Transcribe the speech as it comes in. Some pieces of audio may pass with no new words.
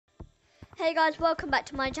Hey guys, welcome back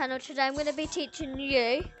to my channel. Today I'm going to be teaching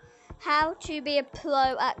you how to be a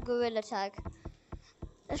pro at Gorilla Tag.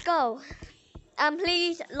 Let's go. And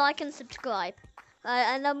please like and subscribe.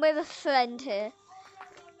 And I'm with a friend here.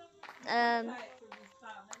 Right,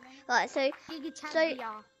 so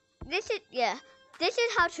this is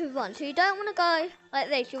how to run. So you don't want to go like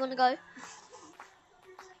this. You want to go,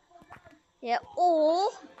 or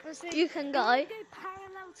you can go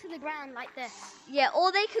parallel to the ground like this. Yeah,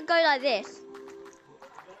 or they could go like this.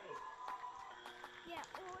 Yeah,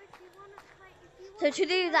 or if you want to So to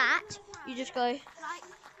do that, you just go like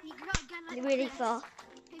you gotta go like really this. far.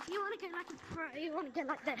 If you want to go like a pro, you want to go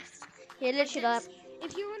like this. Yeah, literally like.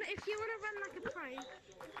 If you want to run like a pro, you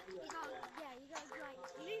gotta like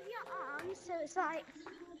move your arms so it's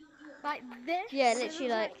like this. Yeah, literally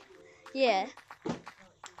like yeah.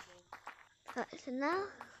 Right, so now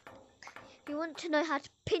you want to know how to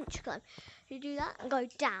pinch climb. You do that and go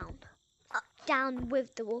down, up, down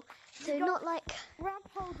with the wall. So not like grab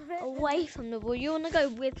hold of it away from the wall. You want to go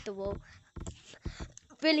with the wall,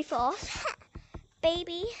 really fast.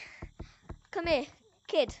 Baby, come here,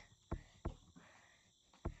 kid.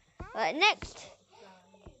 Right, next,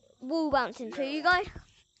 wall bouncing. So you go,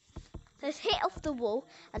 just hit off the wall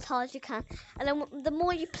as hard as you can, and then the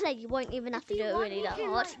more you play, you won't even have to do it really that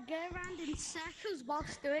hard. Like, go around in circles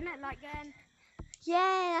whilst doing it, like going.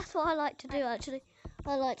 Yeah, that's what I like to do actually.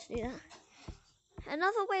 I like to do that.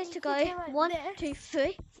 Another way is to go like 1, 2,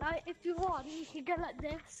 3. Like if you want, you can go like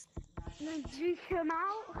this, and then juke them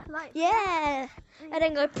out, like. Yeah, and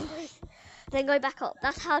then go back up.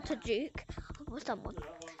 That's how to juke with someone.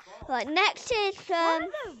 Right, next is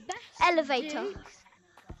elevator.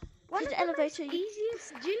 One of the elevator.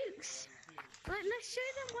 Easiest jukes. Like, let's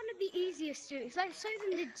show them one of the easiest jukes. Like, show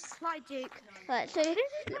them the slide juke. Right, so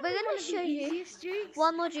we're going to show you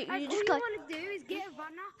one more juke. Like, you just all go. you want to do is get a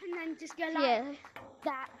run up and then just go like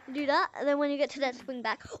that. Do that, and then when you get to that, swing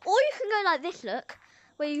back. Or you can go like this, look,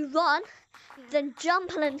 where you run, then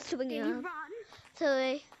jump and then swing. Yeah, you run.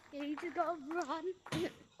 So you just got to run.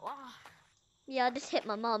 Yeah, I just hit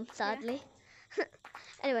my mum, sadly. Yeah.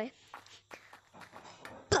 Anyway.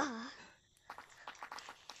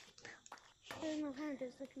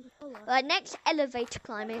 Right, next, elevator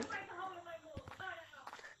climbing.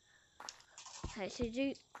 Okay, so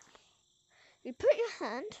you put your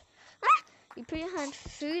hand,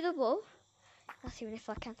 through the wall. Let's even if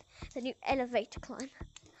I can. Then you elevator climb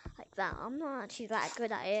like that. I'm not actually that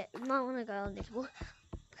good at it. You might want to go on this wall.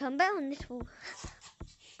 I'm better on this wall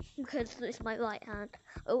because it's my right hand.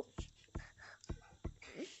 Oh.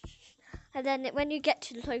 And then when you get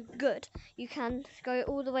to so good, you can go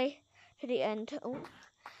all the way to the end. Oh.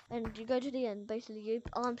 And you go to the end, basically you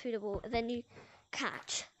arm through the wall, and then you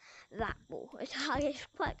catch that ball. It's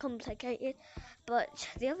quite complicated, but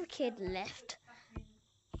the other kid left.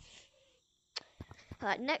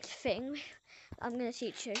 Alright, next thing I'm going to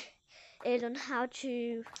teach you is on how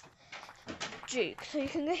to juke. So you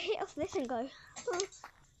can go hit off this and go.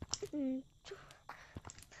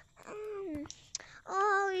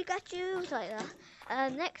 Oh, you got juice like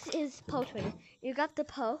that. Next is pole spinning. You grab the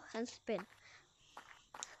pole and spin.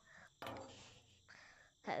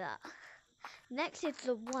 Like that. Next is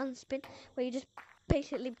the one spin where you just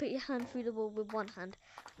basically put your hand through the wall with one hand.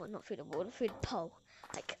 Well, not through the wall, through the pole.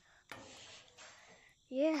 Like,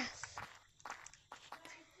 yes.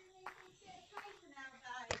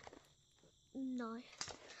 Nice.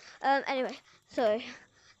 Anyway, so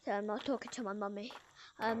I'm not talking to my mummy.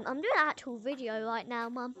 I'm doing an actual video right now,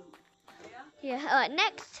 Mum. Yeah. Alright,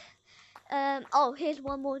 next. Oh, here's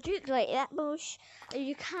one more juke like that bush.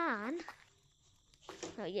 You can.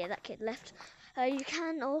 Oh yeah, that kid left. You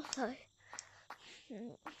can also.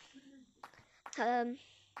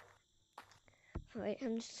 Wait,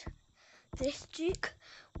 this juke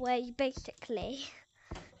where you basically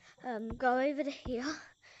go over to here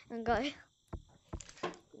and go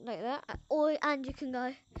like that, and you can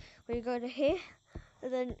go where you go to here.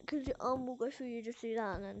 And then, because your arm will go through, you just do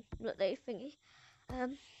that and then look like thingy.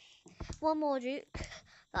 One more juke that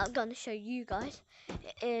I'm going to show you guys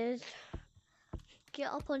is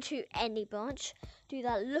get up onto any branch, do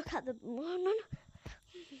that, look at the, oh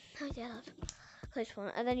yeah, that's a close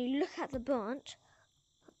one, and then you look at the branch,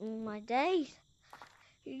 oh my days,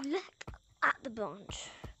 you look at the branch,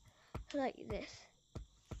 like this,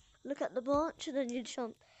 look at the branch and then you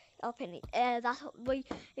jump up in the air. That's what,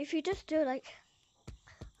 if you just do like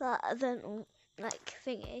that, then like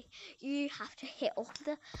thingy, you have to hit off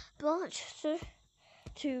the branch. So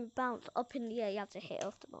to bounce up in the air, you have to hit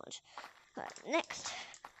off the branch. Right, next,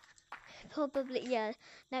 next I'm going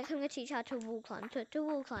to teach you how to wall climb. So to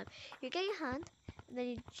wall climb, you get your hand and then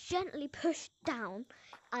you gently push down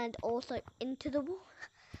and also into the wall.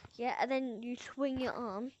 Yeah, and then you swing your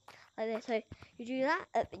arm like this. So you do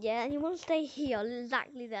that, yeah, and you want to stay here,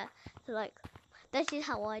 exactly there. So like, this is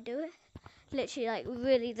how I do it. Literally like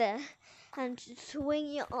really there, and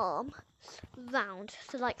swing your arm round.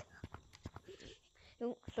 So like,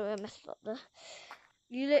 oh, sorry, I messed up there.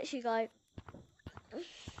 You literally go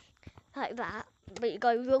like that, but you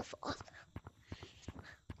go real fast,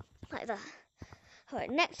 like that. Alright,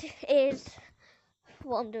 next is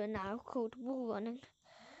what I'm doing now, called wall running.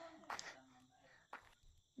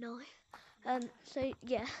 No. So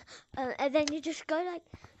yeah, and then you just go like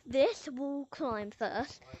this, wall climb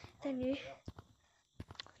first, then you,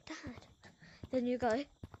 Dad, then you go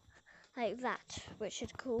like that, which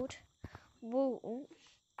is called wall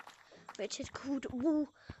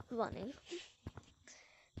running.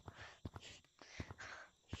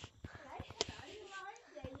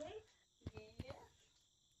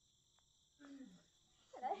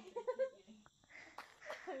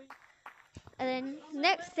 And then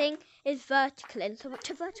next thing is vertical. And so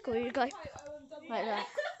to vertical, you go like that.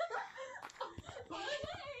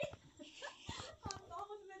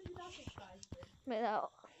 Like that.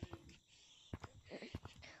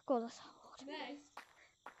 God, that's hard.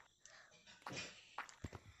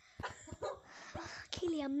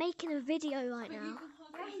 Keely, I'm making a video right now.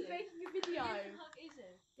 He's making a video.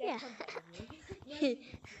 Yeah.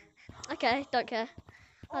 Okay, don't care.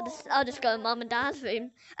 I'll just go in Mum and Dad's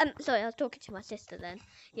room. Sorry, I was talking to my sister then.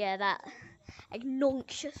 Yeah, that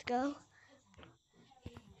obnoxious girl.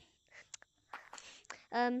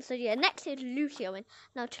 So yeah, next is Lucioing.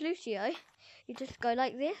 Now to Lucio, you just go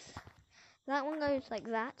like this. That one goes like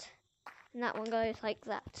that, and that one goes like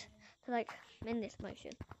that. So like in this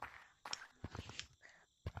motion.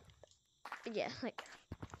 Yeah, like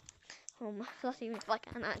that's even if I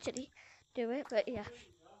can actually do it, but yeah.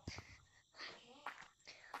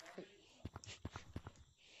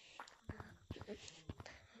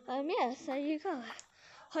 Yeah, so you go.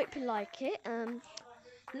 Hope you like it.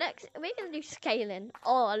 Next, we're going to do scaling.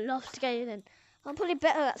 Oh, I love scaling. I'm probably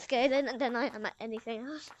better at scaling than I am at anything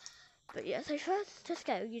else. But yeah, so first to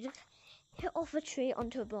scale, you just hit off a tree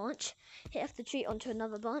onto a branch, hit off the tree onto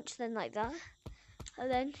another branch, then like that.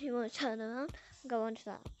 And then you want to turn around and go onto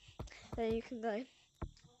that. Then you can go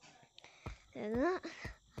and that.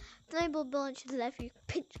 The more branches left, you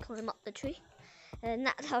pinch climb up the tree. And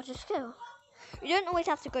that's how to scale. You don't always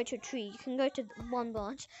have to go to a tree. You can go to one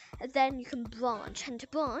branch, and then you can branch. And to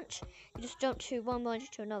branch, you just jump to one branch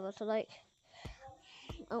to another. So like,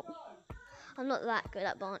 oh, I'm not that good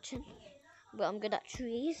at branching, but I'm good at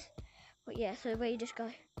trees. But yeah, so where you just go.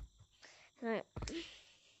 Right.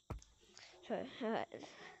 So, alright.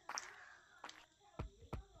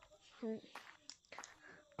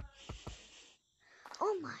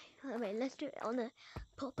 Oh my. Wait, let's do it on a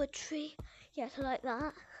proper tree. Yeah, so like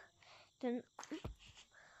that. Then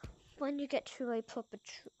when you get to a proper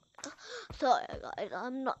tree, sorry guys,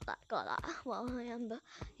 I'm not that good at that. Well, I am, but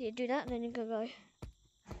you do that, and then you can go.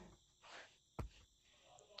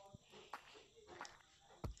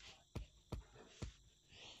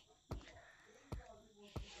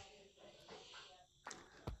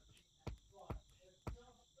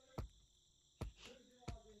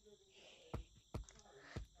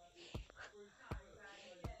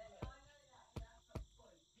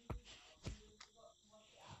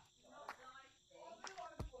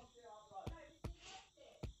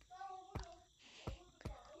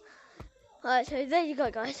 Alright, so there you go,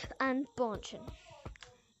 guys, and branching.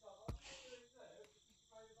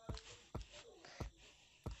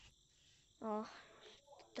 Oh,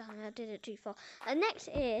 damn, I did it too far. And next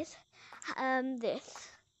is this.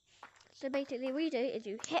 So basically, what you do is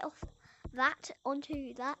you hit off that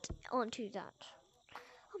onto that onto that.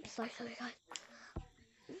 I'm so sorry, guys.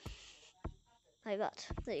 Like that.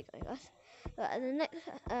 There you go, guys. Right, and the next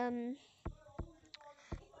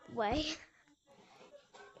way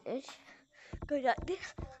is go like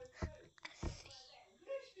this.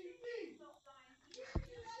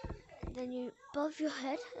 Then you above your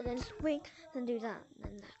head and then swing and do that. And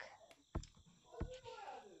then look.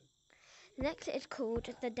 Next is called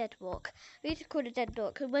the dead walk. We just call it dead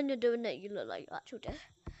walk because when you're doing it, you look like actual death.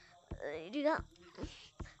 You do that.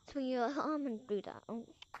 Swing your arm and do that. Oh,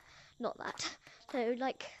 not that. So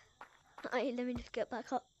like, let me just get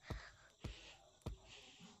back up.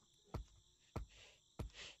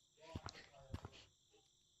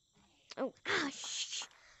 Oh, shh.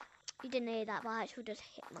 You didn't hear that, but I actually just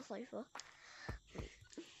hit my sofa.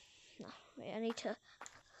 No, wait, I need to.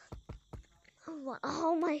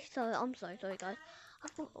 Oh my, I'm so sorry, guys.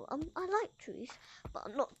 I like trees, but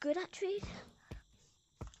I'm not good at trees.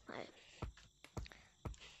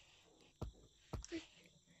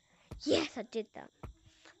 Yes, I did that.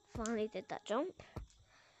 Finally did that jump.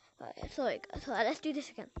 Right, sorry, let's do this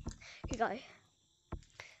again. You go.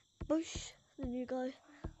 Bush. Then you go.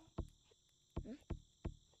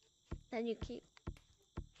 Then you keep.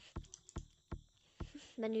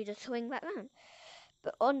 Then you just swing back round.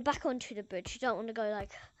 But back onto the bridge. You don't want to go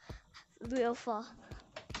like real far.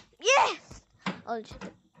 Yes! Onto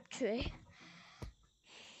the tree.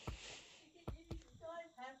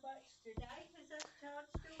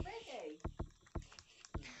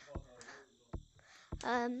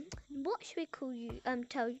 What should we call you?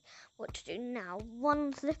 Tell you what to do now.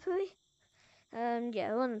 One slippery.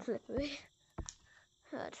 Yeah, one slippery.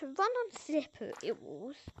 To run on slippery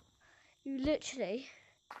walls, you literally.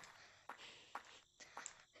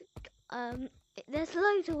 There's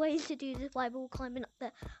loads of ways to do this by wall climbing up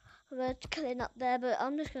there, vertically up there, but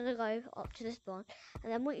I'm just gonna go up to this barn.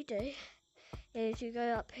 And then what you do is you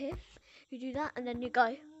go up here, you do that, and then you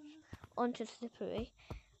go onto slippery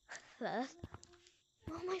first.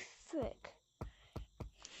 Oh my frick!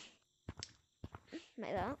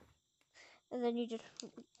 Like that, and then you just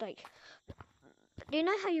like. You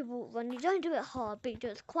know how you walk run? You don't do it hard, but you do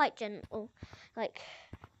it quite gentle, like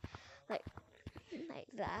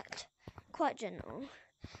that, quite gentle.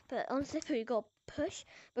 But on slippery, you got to push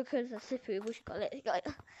because the slippery was got to let it go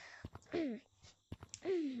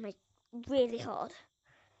like really hard.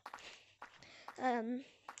 I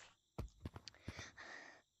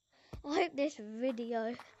hope this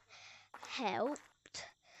video helped,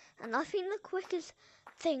 and I think the quickest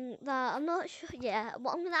thing that I'm not sure. Yeah,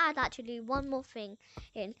 what I'm gonna add actually one more thing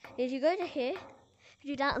in is you go to here,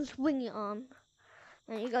 you do that and swing your arm,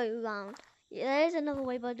 and you go around. Yeah, there is another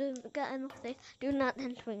way by getting off this, doing that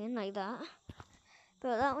then swinging like that.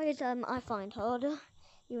 But that way is I find harder,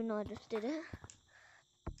 even though I just did it.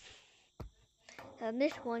 And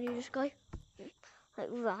this one you just go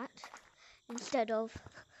like that instead of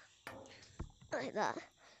like that.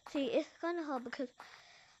 See, it's kind of hard because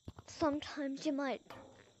sometimes you might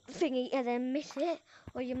thingy and then miss it,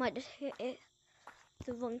 or you might just hit it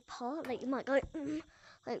the wrong part. Like you might go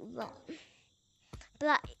like that.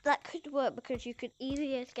 But that could work because you could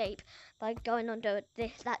easily escape by going under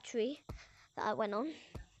that tree that I went on.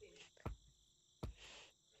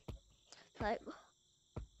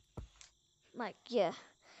 Like yeah,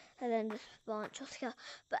 and then just branch off here.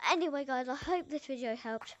 But anyway, guys, I hope this video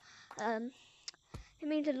helped. It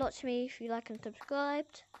means a lot to me if you like and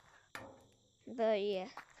subscribed. But yeah,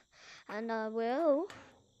 and I will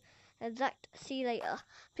see you later.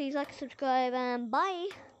 Please like and subscribe and bye.